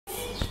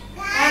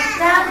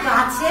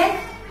আছে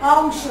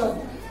অংশ.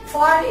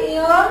 For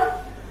your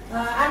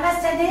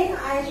understanding,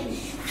 I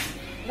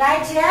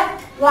write here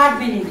word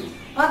meaning.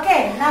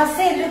 Okay, now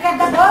see, look at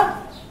the board.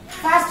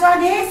 First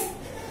part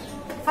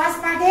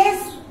is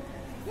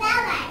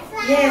Flower.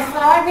 yes,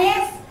 flower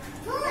means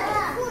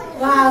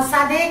wow,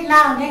 Sadiq.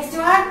 Now next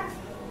one,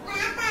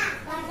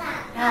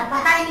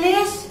 pata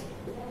English,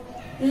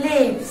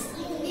 leaves.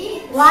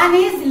 One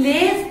is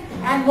leaf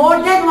and more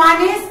than one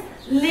is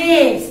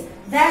leaves.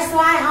 That's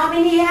why how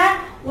many here?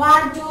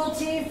 1, 2,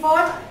 3,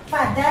 4,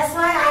 5. That's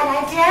why I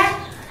write here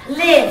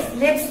leaves.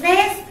 Leaves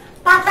means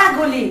pata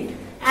guli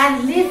and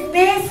leaf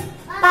means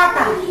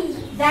pata.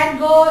 Then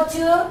go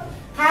to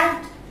third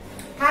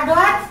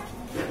what?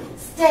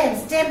 Stem.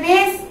 Stem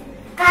means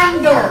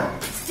kando.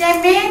 Stem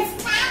means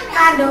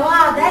kando.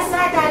 Wow, that's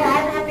right. I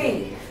am happy.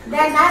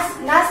 Then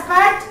last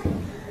part.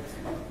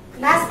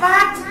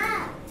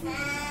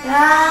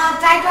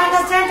 Try to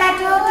understand. Try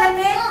to tell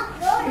me.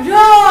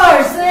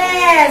 Roots.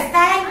 Yes,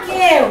 thank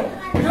you.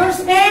 Roots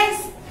means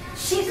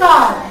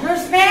shikar.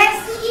 Roots means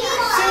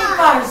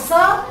shikar. So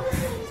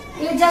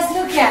you just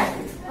look here.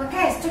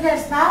 Okay,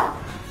 students, now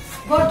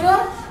go to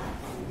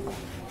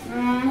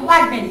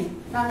word meaning.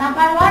 Now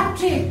number 1,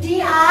 tree.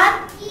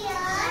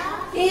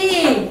 T-R-E.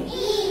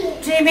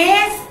 Tree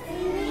means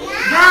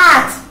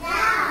গাছ.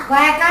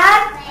 কয়েকার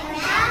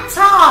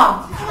top.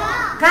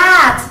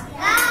 গাছ.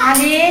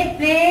 Ali,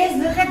 please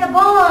look at the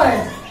board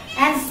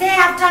and say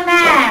after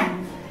ma'am.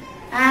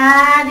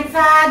 And if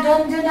I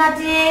don't do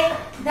nothing,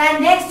 then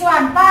next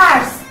one,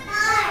 purse.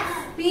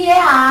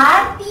 P-A-R.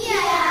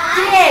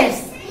 Tears.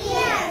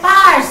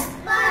 Purse.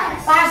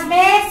 Purse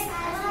means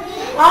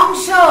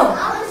অংশ.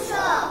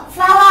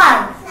 Flower.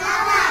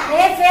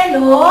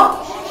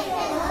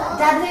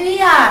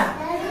 F-L-O-W-E-R.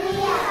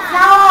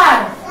 Flower.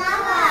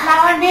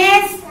 Flower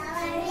means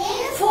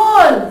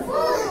full.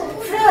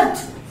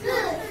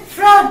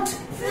 Fruit.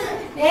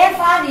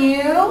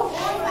 F-R-U-I-T.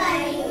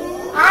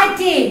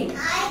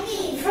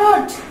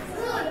 Fruit.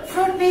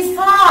 Fruit means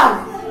fall.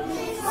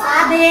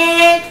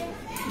 Sadiq.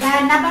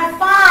 Then number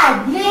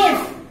 5, leaf.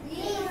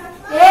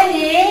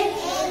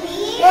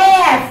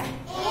 L-E-A-F.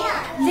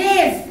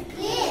 Leaf.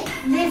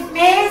 Leaf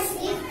means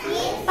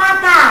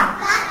pata.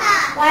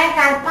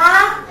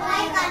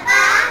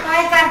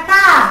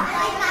 Pata.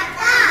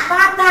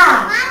 Pata.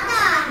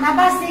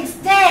 Number 6,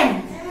 stem.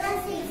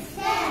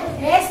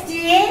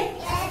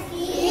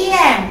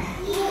 S-T-E-M.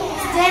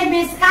 Stem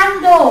means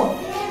kando.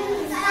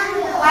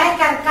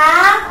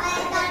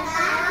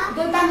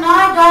 দুটা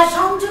নয় দশ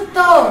সংযুক্ত.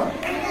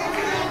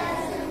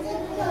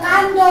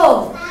 Kando.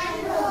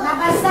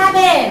 Number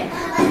 7,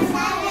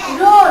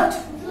 root.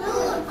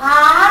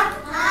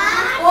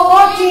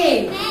 R-O-O-T.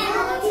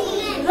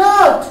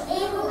 Root.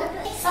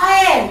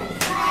 Soil.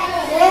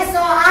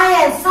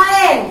 S-O-I-L.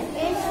 Soil.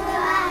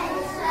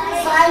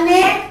 Soil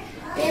means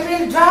you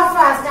will draw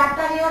first.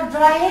 After your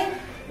drawing,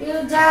 you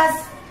just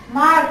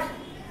mark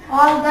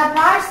all the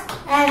parts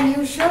and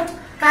you should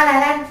color.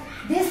 And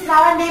this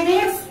flower name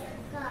is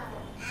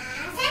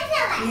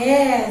Sunflower.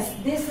 yes.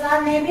 This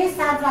flower name is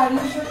sunflower.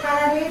 You should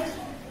color it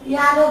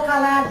yellow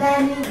color. Then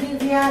you give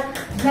here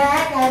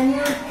black, and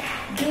you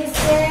this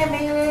same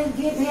you will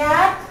give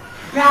here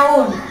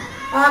brown.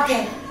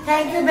 Okay.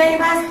 Thank you very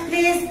much.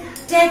 Please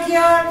take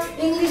your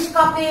English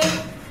copy.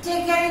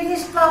 Take your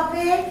English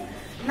copy.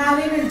 Now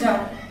we will draw.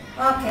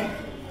 Okay.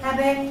 Have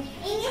a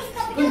English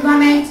copy. good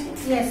moment.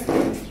 Yes.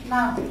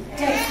 Now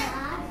take.